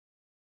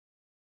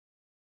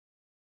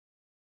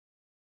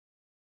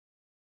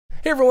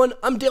Hey everyone,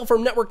 I'm Dale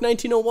from Network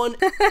 1901.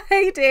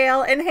 Hey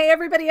Dale, and hey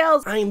everybody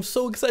else. I am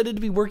so excited to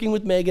be working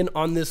with Megan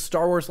on this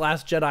Star Wars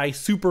Last Jedi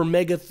Super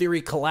Mega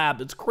Theory collab.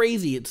 It's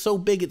crazy, it's so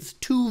big, it's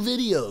 2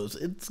 videos.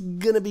 It's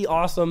gonna be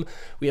awesome.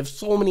 We have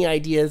so many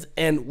ideas,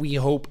 and we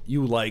hope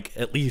you like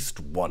at least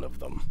one of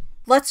them.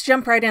 Let's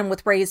jump right in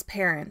with Rey's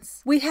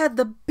parents. We had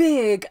the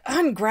big,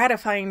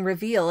 ungratifying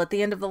reveal at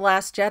the end of The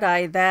Last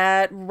Jedi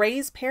that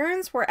Rey's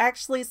parents were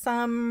actually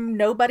some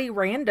nobody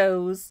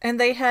randos, and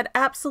they had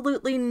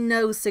absolutely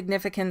no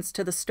significance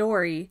to the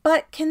story.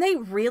 But can they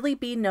really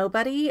be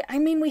nobody? I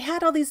mean, we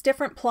had all these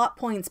different plot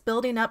points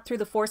building up through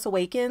The Force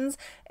Awakens,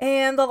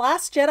 and The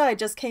Last Jedi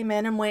just came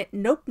in and went,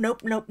 nope,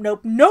 nope, nope,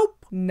 nope, nope.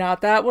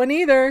 Not that one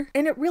either.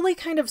 And it really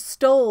kind of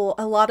stole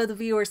a lot of the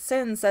viewer's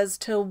sense as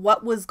to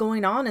what was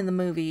going on in the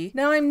movie.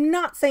 Now, I'm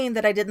not saying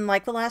that I didn't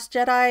like The Last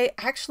Jedi.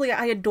 Actually,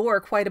 I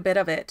adore quite a bit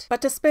of it.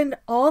 But to spend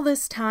all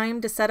this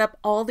time to set up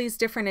all these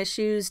different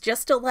issues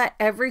just to let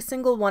every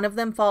single one of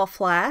them fall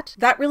flat,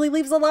 that really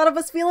leaves a lot of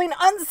us feeling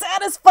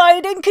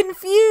unsatisfied and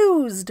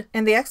confused.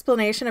 And the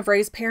explanation of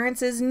Rey's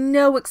parents is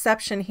no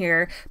exception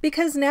here,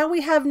 because now we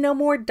have no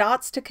more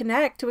dots to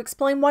connect to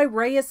explain why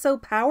Rey is so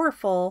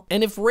powerful.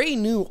 And if Rey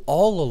knew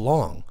all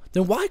along,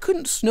 then why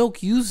couldn't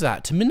Snoke use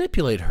that to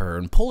manipulate her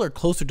and pull her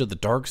closer to the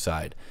dark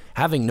side?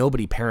 Having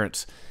nobody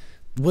parents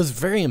was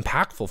very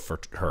impactful for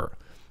her,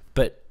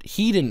 but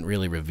he didn't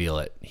really reveal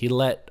it. He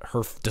let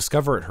her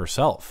discover it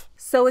herself.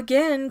 So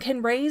again,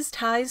 can Rey's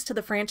ties to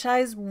the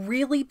franchise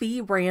really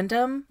be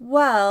random?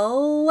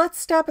 Well, let's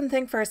stop and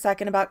think for a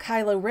second about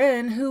Kylo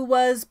Ren, who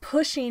was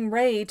pushing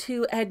Rey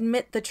to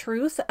admit the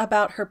truth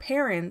about her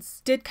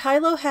parents. Did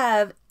Kylo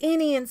have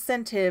any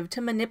incentive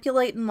to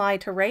manipulate and lie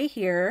to Rey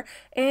here?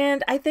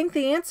 And I think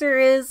the answer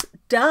is,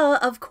 duh,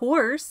 of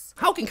course.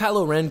 How can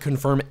Kylo Ren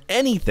confirm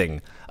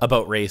anything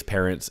about Rey's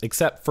parents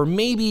except for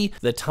maybe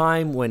the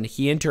time when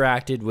he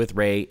interacted with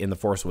Rey in The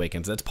Force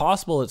Awakens? It's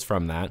possible it's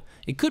from that.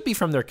 It could be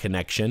from their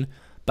connection,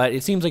 but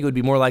it seems like it would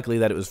be more likely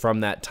that it was from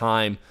that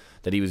time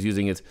that he was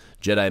using his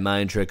Jedi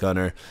mind trick on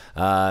her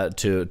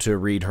to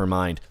read her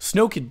mind.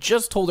 Snoke had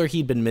just told her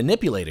he'd been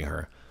manipulating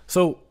her.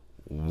 So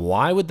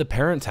why would the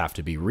parents have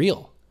to be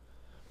real?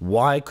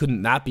 Why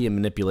couldn't that be a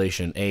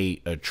manipulation, a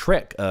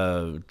trick,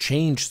 a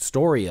changed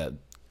story, a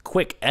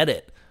quick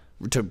edit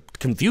to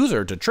confuse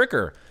her, to trick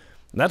her?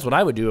 That's what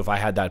I would do if I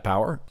had that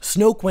power.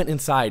 Snoke went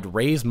inside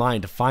Rey's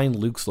mind to find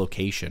Luke's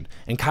location,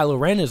 and Kylo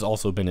Ren has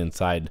also been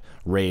inside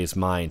Rey's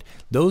mind.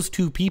 Those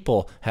two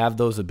people have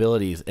those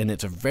abilities, and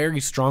it's a very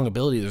strong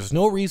ability. There's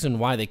no reason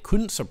why they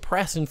couldn't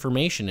suppress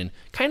information and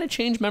kind of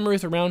change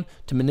memories around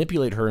to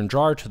manipulate her and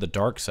draw her to the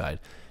dark side.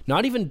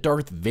 Not even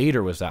Darth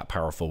Vader was that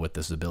powerful with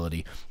this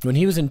ability. When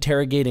he was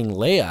interrogating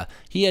Leia,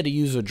 he had to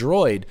use a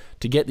droid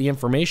to get the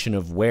information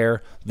of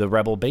where the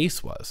rebel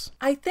base was.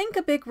 I think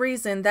a big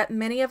reason that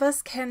many of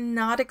us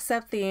cannot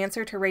accept the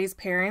answer to Rey's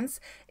parents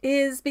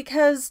is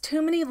because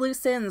too many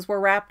loose ends were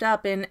wrapped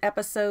up in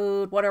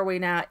episode, what are we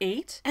now,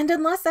 8? And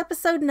unless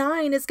episode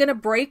 9 is going to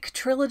break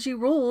trilogy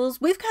rules,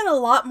 we've got a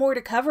lot more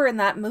to cover in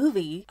that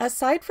movie.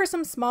 Aside for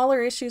some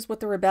smaller issues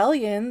with the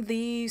rebellion,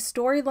 the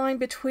storyline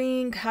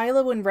between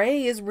Kylo and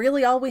Rey is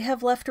really all we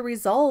have left to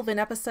resolve in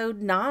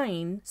episode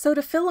 9. So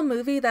to fill a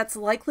movie that's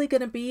likely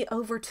going to be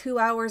over 2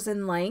 hours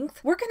in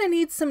length, we're going to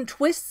need some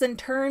twists and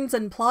turns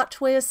and plot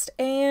twists,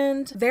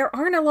 and there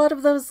aren't a lot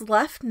of those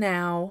left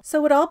now.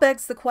 So it all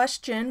begs the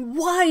question,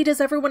 why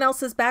does everyone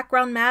else's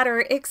background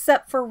matter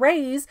except for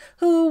Rey's,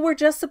 who we're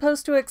just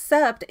supposed to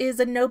accept is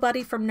a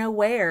nobody from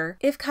nowhere?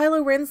 If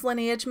Kylo Ren's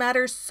lineage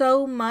matters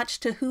so much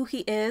to who he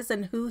is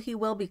and who he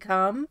will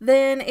become,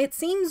 then it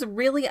seems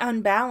really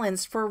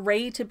unbalanced for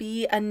Rey to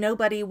be a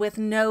nobody with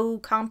no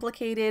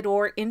complicated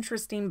or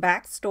interesting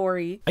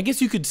backstory. I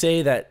guess you could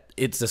say that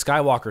it's the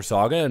Skywalker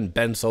saga and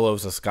Ben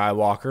Solo's a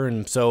Skywalker,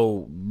 and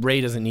so Rey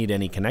doesn't need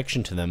any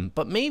connection to them,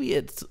 but maybe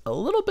it's a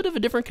little bit of a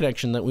different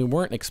connection that we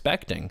weren't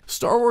expecting.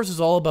 Star Wars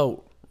is all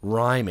about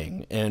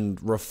rhyming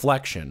and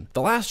reflection.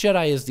 The Last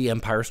Jedi is The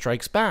Empire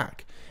Strikes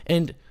Back,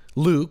 and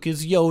Luke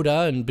is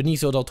Yoda, and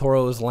Benicio del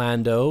Toro is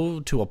Lando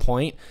to a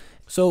point.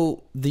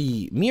 So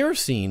the mirror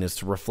scene is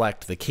to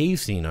reflect the cave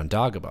scene on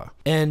Dagobah.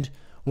 And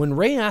when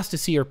Rey asked to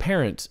see her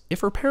parents,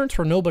 if her parents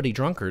were nobody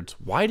drunkards,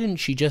 why didn't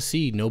she just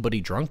see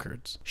nobody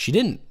drunkards? She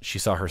didn't. She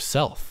saw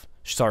herself.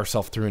 She saw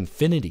herself through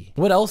infinity.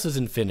 What else is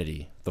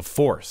infinity? The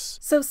Force.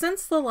 So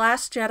since The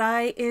Last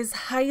Jedi is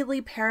highly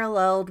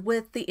paralleled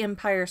with The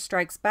Empire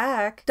Strikes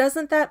Back,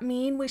 doesn't that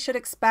mean we should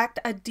expect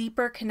a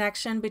deeper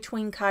connection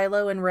between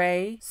Kylo and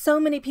Rey? So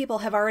many people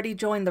have already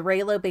joined the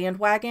Reylo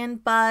bandwagon,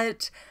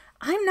 but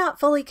I'm not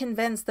fully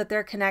convinced that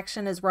their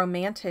connection is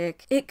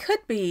romantic. It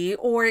could be,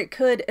 or it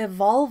could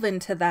evolve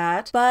into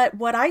that, but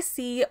what I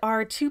see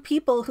are two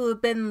people who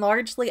have been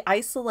largely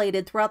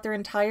isolated throughout their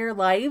entire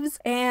lives,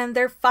 and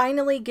they're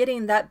finally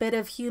getting that bit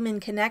of human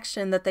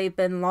connection that they've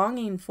been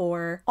longing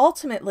for.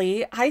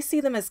 Ultimately, I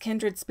see them as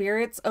kindred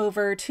spirits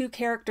over two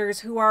characters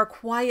who are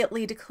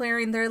quietly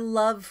declaring their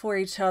love for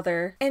each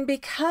other. And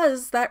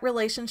because that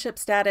relationship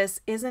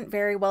status isn't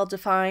very well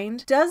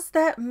defined, does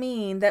that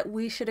mean that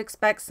we should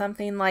expect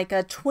something like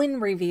like a twin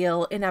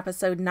reveal in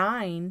episode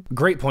 9.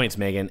 Great points,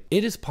 Megan.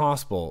 It is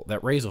possible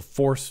that Rey's a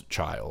Force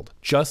child,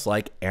 just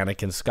like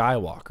Anakin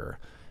Skywalker.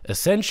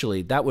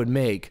 Essentially, that would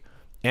make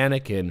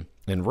Anakin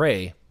and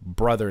Rey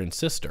brother and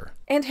sister.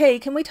 And hey,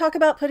 can we talk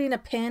about putting a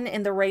pin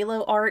in the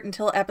Reylo art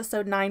until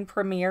episode 9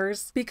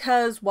 premieres?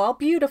 Because while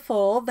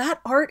beautiful, that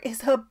art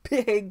is a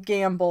big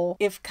gamble.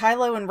 If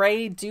Kylo and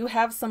Rey do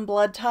have some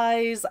blood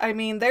ties, I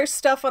mean, there's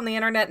stuff on the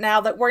internet now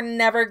that we're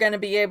never going to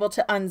be able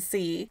to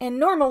unsee. And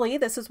normally,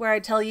 this is where I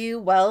tell you,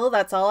 well,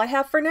 that's all I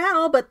have for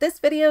now, but this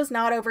video's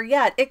not over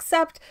yet,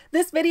 except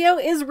this video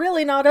is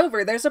really not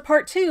over. There's a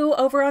part 2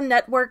 over on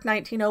Network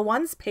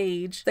 1901's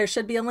page. There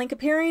should be a link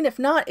appearing. If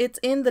not, it's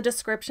in the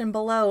description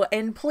below,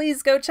 and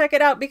please go check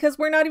it out because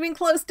we're not even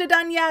close to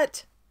done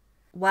yet.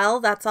 Well,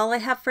 that's all I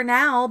have for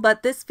now,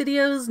 but this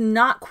video's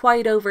not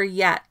quite over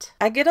yet.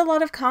 I get a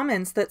lot of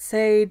comments that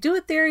say, do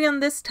a theory on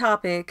this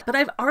topic, but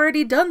I've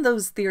already done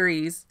those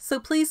theories.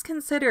 So please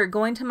consider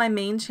going to my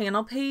main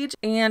channel page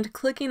and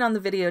clicking on the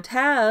video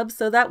tab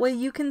so that way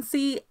you can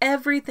see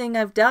everything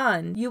I've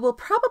done. You will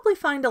probably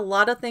find a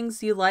lot of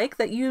things you like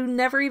that you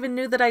never even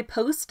knew that I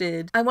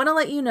posted. I want to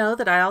let you know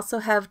that I also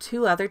have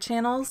 2 other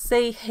channels,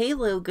 Say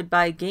Halo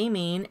Goodbye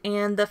Gaming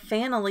and the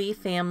Fanily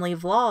Family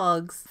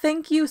Vlogs.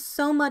 Thank you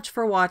so much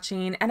for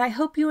watching, and I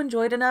hope you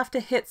enjoyed enough to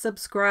hit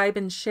subscribe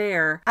and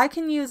share. I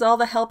can use all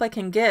the help I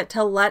can get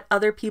to let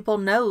other people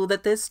know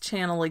that this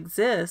channel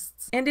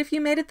exists. And if you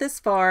made it this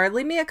far,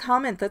 leave me a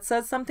comment that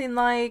says something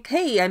like,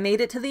 hey, I made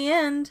it to the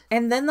end,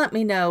 and then let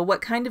me know what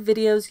kind of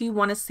videos you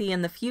want to see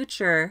in the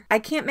future. I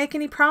can't make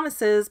any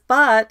promises,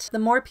 but the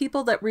more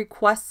people that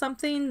request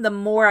something, the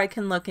more I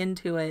can look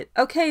into it.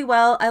 Okay,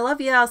 well, I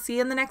love you. I'll see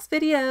you in the next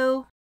video.